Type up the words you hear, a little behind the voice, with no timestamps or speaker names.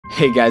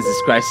Hey guys,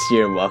 it's Christ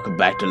here and welcome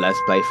back to Let's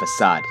Play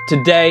Facade.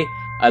 Today,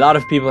 a lot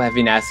of people have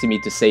been asking me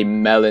to say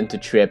melon to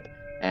Trip,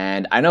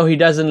 and I know he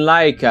doesn't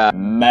like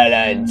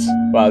melons.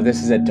 Well,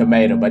 this is a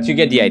tomato, but you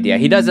get the idea.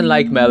 He doesn't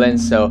like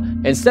melons, so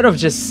instead of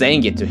just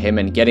saying it to him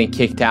and getting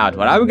kicked out,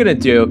 what I'm gonna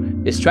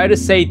do is try to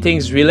say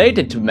things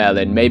related to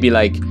melon. Maybe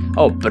like,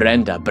 oh,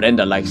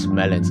 Brenda likes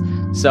melons.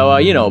 So,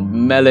 you know,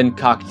 melon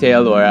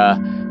cocktail or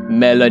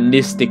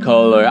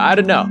melonistical or I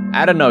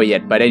don't know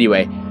yet, but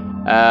anyway.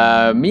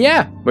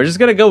 Yeah, we're just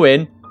gonna go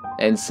in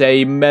and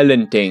say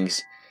melon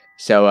things.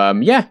 So,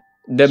 yeah,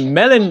 the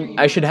melon,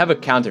 I should have a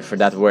counter for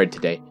that word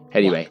today.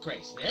 Anyway,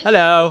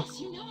 hello.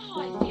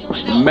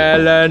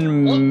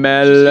 Melon.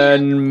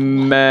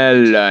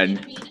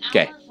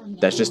 Okay,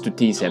 that's just to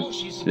tease him.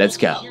 Let's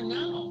go.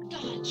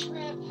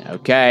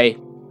 Okay,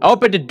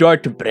 open the door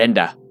to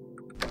Brenda.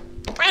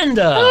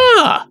 Brenda!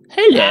 Ah,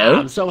 hello.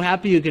 I'm so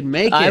happy you could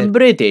make it. I'm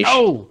British.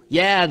 Oh,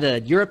 yeah, the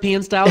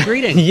European-style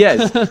greeting.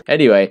 Yes.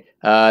 Anyway,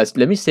 let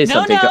me say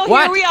something.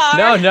 What? Here we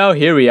are. No,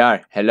 here we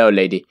are. Hello,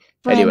 lady.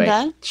 Brenda.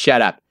 Anyway,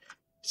 shut up.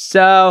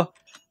 So,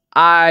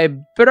 I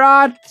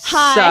brought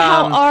Hi,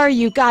 some how are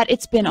you? God,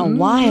 it's been a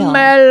while.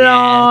 melon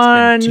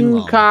Yeah, it's been too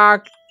long.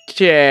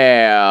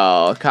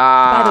 cocktail.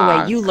 By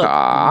the way, you look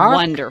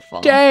wonderful.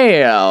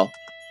 Cocktail.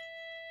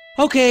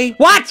 Okay.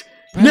 What?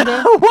 Brenda,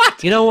 No,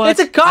 what? you know what? It's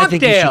a cocktail. I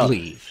think you should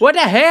leave. What the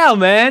hell,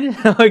 man?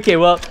 Okay,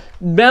 well,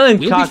 melon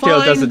We'll be cocktail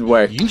fine. doesn't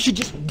work. You should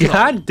just go.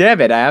 God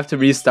damn it, I have to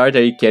restart.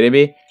 Are you kidding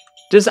me?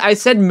 I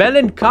said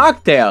melon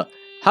cocktail.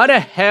 How the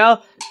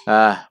hell?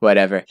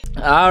 Whatever.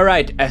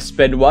 Alright,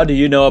 Espen, what do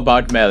you know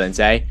about melons,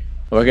 eh?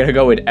 We're gonna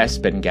go with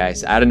Espen,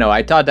 guys. I don't know,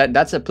 I thought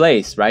that's a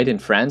place, right? In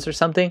France or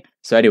something?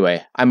 So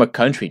anyway, I'm a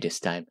country this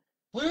time.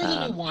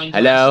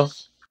 Hello?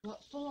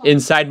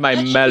 Inside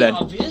my melon.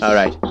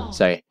 Alright,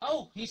 sorry.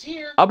 Oh, he's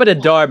here. Open the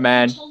door,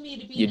 man.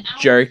 You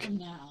jerk.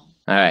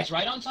 Alright,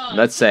 Right on time.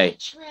 let's say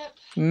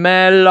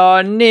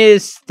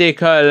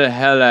melonistical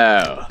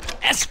hello.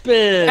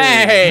 Espen!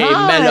 Hey,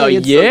 Hi, Mello,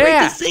 it's yeah. so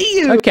great to see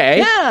you. Okay.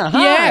 Yeah,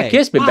 hi. Yeah,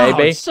 kiss me, Wow,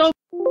 baby. it's so...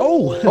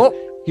 Oh,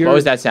 Oh, you're... what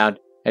was that sound?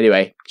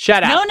 Anyway,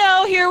 shut up.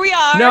 No, here we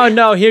are.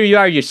 No, here you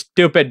are, you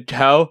stupid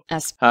toe.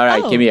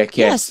 Alright, give me a kiss.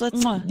 Yes,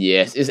 let's...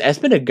 Yes, is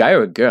Espen a guy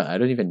or a girl? I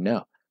don't even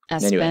know.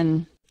 Espen,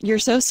 Anyway. you're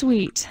so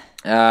sweet.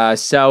 So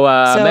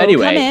Anyway.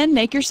 anyway, Come in,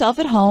 make yourself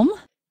at home.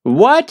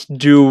 what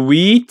do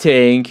we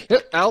think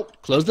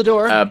Out, close the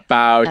door.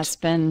 about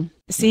Espen,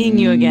 seeing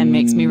you again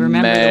makes me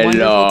remember the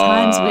wonderful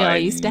times we all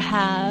used to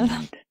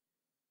have.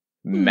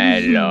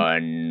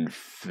 melon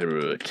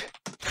fruit?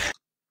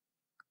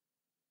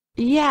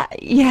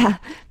 Yeah,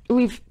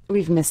 we've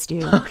missed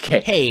you. Okay.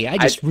 Hey, I I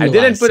just didn't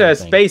realized put a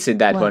something. space in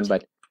that What? one,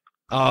 but...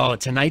 Oh,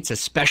 tonight's a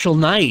special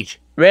night.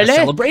 Really? A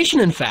celebration,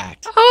 in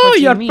fact. Oh, What do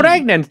you you're mean?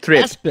 pregnant,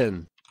 Trip.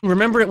 Espen,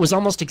 remember it was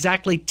almost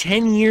exactly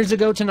 10 years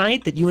ago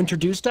tonight that you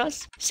introduced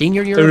us?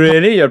 Senior year of...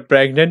 Really? You're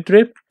pregnant,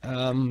 Trip?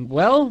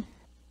 Well,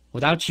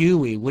 without you,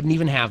 we wouldn't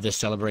even have this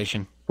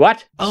celebration.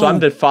 What? So I'm Oh.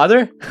 the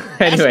father?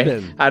 Anyway,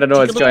 Espen, I don't know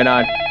take what's a look. going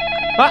on.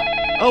 Ah,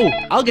 Oh,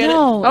 I'll get it.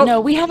 Oh. No,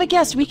 we have a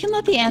guest. We can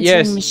let the answering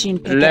yes, machine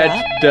pick let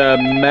it up. the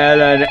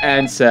melon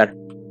answer.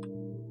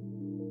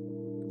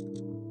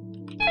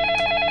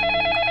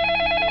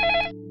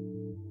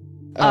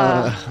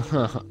 God,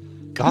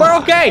 We're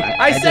okay!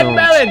 I said don't,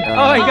 melon! Oh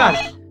my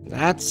god!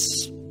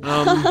 That's,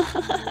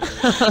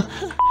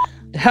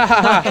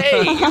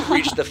 Hey, you've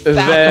reached the Very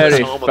fabulous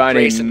home of funny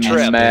Grace and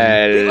Trip.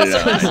 melon. What's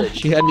the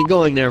message? you had me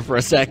going there for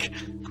a sec.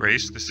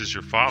 Grace, this is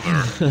your father.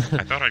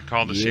 I thought I'd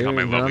call to see how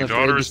my You're lovely not afraid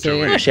daughter to is say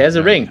doing. it. Oh, she has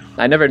a ring.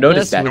 I never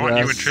noticed Yes, that. I want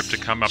you us. and Trip to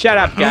come up Shut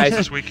to up, our house guys.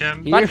 this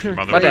weekend. What?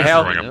 Mother What the is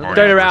hell? throwing a party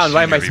Turn for around,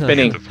 why am I senior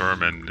spinning? weekend at the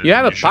firm, and You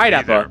have a should be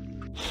pineapple. there.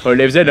 Who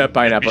lives in a Be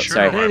pineapple? sure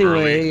to Sorry. arrive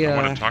early. Anyway, I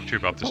want to talk to you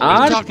about this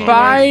on business.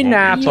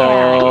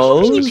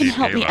 pineapple. Maybe you Just can to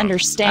help me Kayla.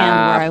 understand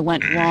where I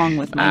went wrong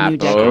with my new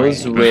Apples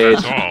decorating.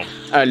 with That's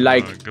all.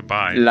 like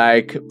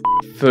Goodbye.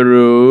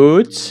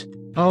 fruits.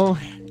 Oh,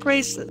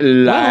 Grace, well,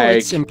 Like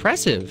it's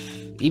impressive.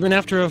 Even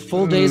after a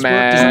full day's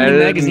work designing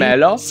magazine.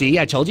 mellow? See,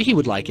 I told you he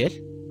would like it.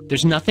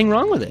 There's nothing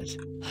wrong with it.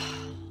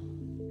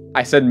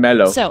 I said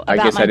mellow. So, I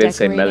about guess my I didn't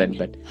say melon,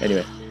 decorating. but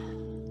anyway.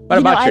 What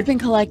about I've you? been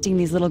collecting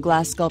these little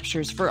glass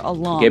sculptures for a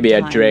long time. Give me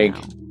a drink.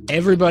 now.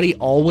 Everybody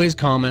always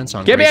comments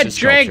on Give me a Grace's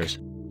drink! sculptures.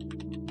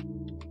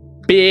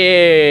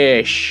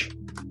 Fish.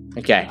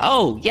 Okay.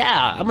 Oh,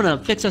 yeah, I'm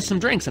gonna fix us some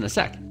drinks in a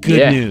sec. Good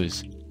Yeah.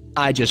 news.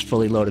 I just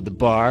fully loaded the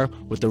bar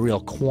with the real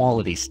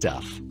quality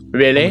stuff.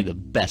 Only Really? the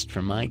best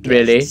for my guests.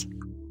 Really?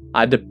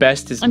 The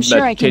best is I'm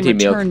sure I can titty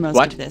milk. return most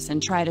What? of this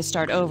and try to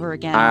start over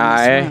again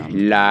I in this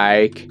room.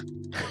 like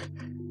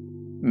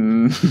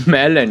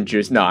melon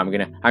juice. No, I'm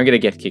gonna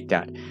get kicked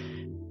out.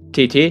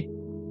 TT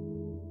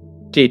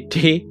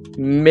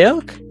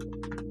milk.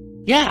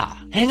 Yeah,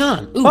 hang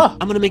on. Ooh, Oh.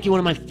 I'm gonna make you one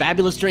of my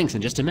fabulous drinks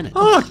in just a minute.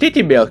 Oh,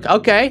 titty milk.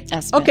 Okay.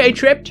 Espen, Okay,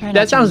 Trip. try not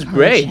That to sounds encourage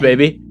great, him.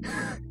 baby.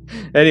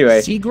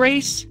 Anyway. See,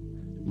 Grace?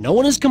 No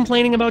one is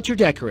complaining about your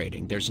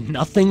decorating. There's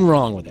nothing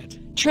wrong with it.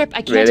 Trip, I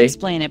can't Really?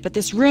 explain it, but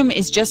this room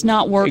is just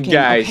not working,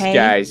 Guys, okay?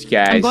 guys.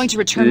 I'm going to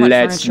return what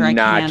let's furniture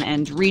not, I can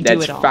and redo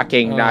let's it all.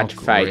 fucking not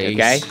Oh, fight, Grace.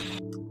 okay?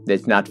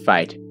 Let's not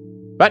fight.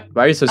 What?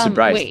 Why are you so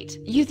surprised? Wait,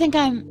 you think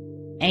I'm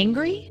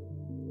angry?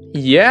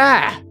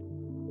 Yeah.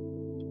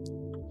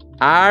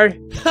 Are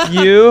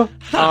you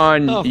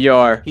on Oh,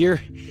 your You're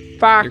quite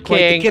the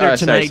fucking... kidder Oh,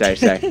 sorry. tonight.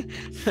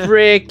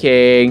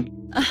 Freaking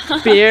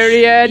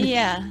period.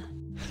 Yeah.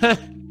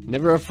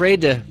 never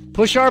afraid to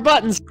push our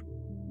buttons.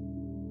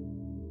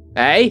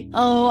 Hey?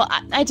 Oh,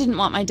 I didn't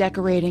want my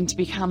decorating to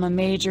become a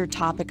major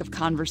topic of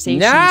conversation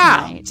No!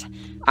 tonight.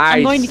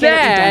 I'm going to get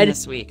it redone said,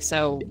 this week,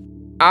 so...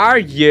 are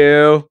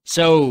you...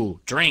 So,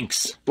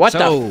 drinks. What so,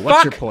 the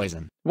what's your fuck?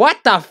 poison?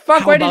 What the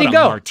fuck? How Where did about he a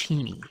go?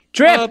 martini.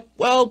 Trip!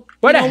 Well,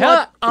 Where you the know hell-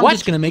 what? I'm what?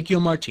 just gonna make you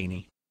a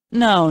martini.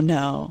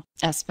 No,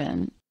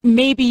 Espen.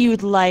 Maybe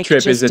you'd like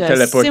Trip is just a a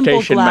simple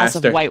teleportation glass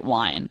master. of white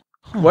wine.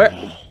 Where?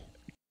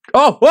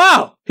 Oh,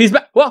 wow! He's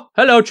back. Whoa,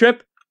 hello,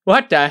 Trip.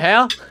 What the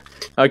hell?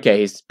 Okay,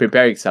 he's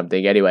preparing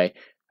something anyway.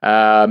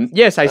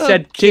 Yes, I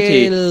said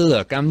Okay, titty,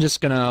 look, I'm just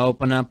gonna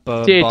open up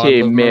a Titty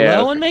bottle of milk.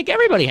 Merlot and make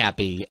everybody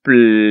happy.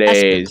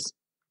 please.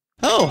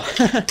 Oh,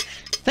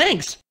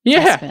 thanks.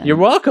 Yeah, Espen, you're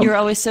welcome. You're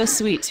always so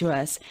sweet to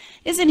us.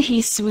 Isn't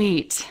he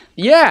sweet?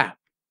 Yeah.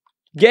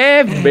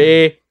 Give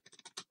me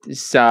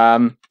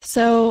some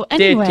So,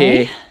 anyway,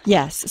 Titty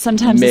yes,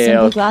 sometimes a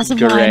simple milk, glass of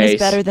wine Grace, is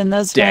better than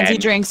those fancy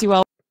Den. drinks you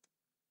all...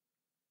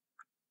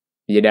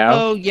 you know,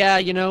 Oh, yeah,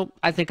 you know,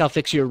 I think I'll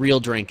fix you a real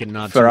drink and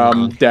not too from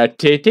long. the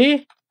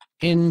titty.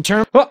 In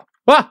terms... Oh,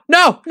 oh,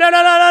 no,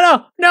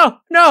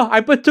 no,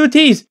 I put 2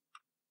 T's.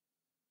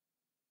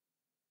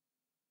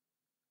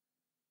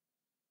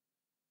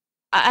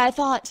 I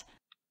thought...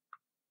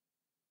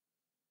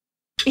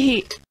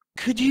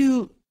 Could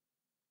you...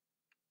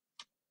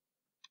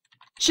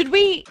 Should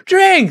we...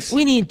 Drinks.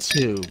 We need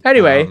to...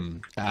 Anyway.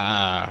 We've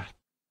How's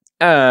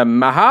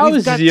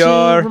got to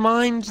your...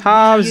 remind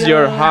How's the,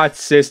 your hot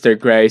sister,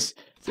 Grace?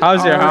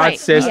 How's your All hot right,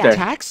 sister?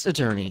 tax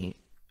attorney?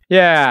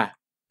 Yeah.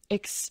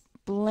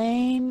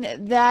 explain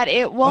that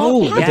it won't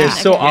Oh, happen yeah. They're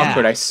so again?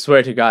 awkward, I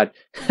swear to God.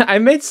 I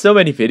made so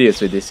many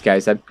videos with these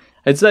guys.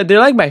 It's like they're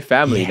like my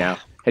family now.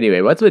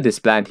 Anyway, what's with this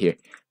plant here?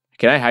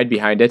 Can I hide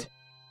behind it?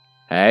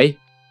 Hey?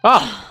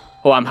 Oh,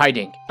 I'm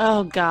hiding.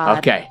 Oh, God.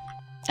 Okay.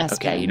 Espen,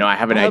 Okay, you know, I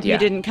have an I hope idea. you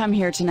didn't come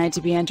here tonight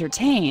to be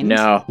entertained.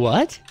 No,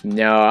 What?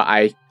 no,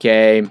 I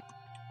came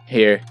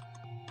here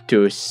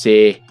to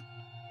see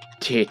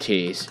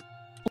titties.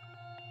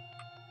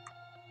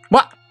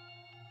 What?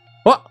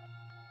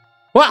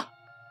 What?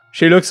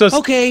 She looks so...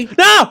 Okay.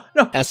 No!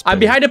 Espen, I'm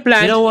behind a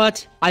plant. You know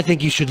what? I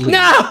think you should leave.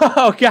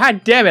 No!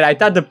 God damn it, I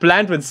thought the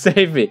plant would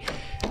save me.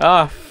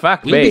 Oh,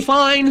 fuck We'll me. be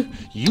fine.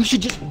 You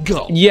should just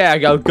go. Yeah,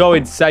 I'll go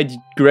inside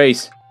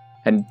Grace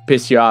and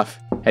piss you off.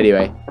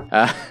 Anyway,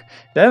 that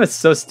was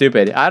so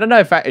stupid. I don't know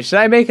if should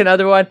I make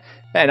another one?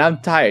 Man, I'm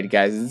tired,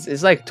 guys.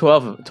 It's like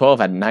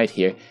 12 at night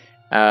here.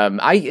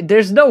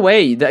 There's no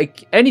way.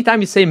 Like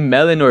anytime you say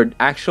melon or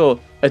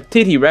a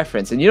titty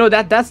reference, and you know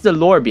that's the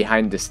lore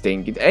behind this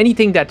thing.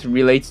 Anything that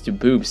relates to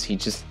boobs,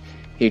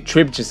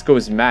 Trip just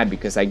goes mad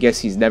because I guess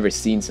he's never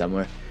seen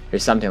somewhere or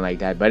something like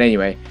that. But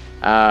anyway,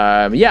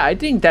 yeah, I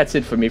think that's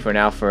it for me for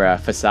now for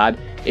Facade.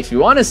 If you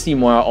want to see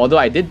more, although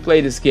I did play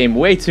this game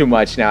way too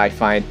much now, I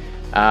find,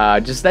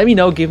 just let me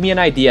know, give me an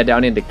idea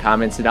down in the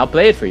comments, and I'll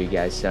play it for you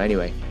guys. So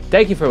anyway,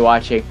 thank you for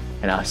watching,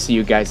 and I'll see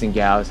you guys and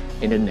gals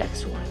in the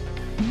next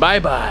one. Bye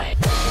bye.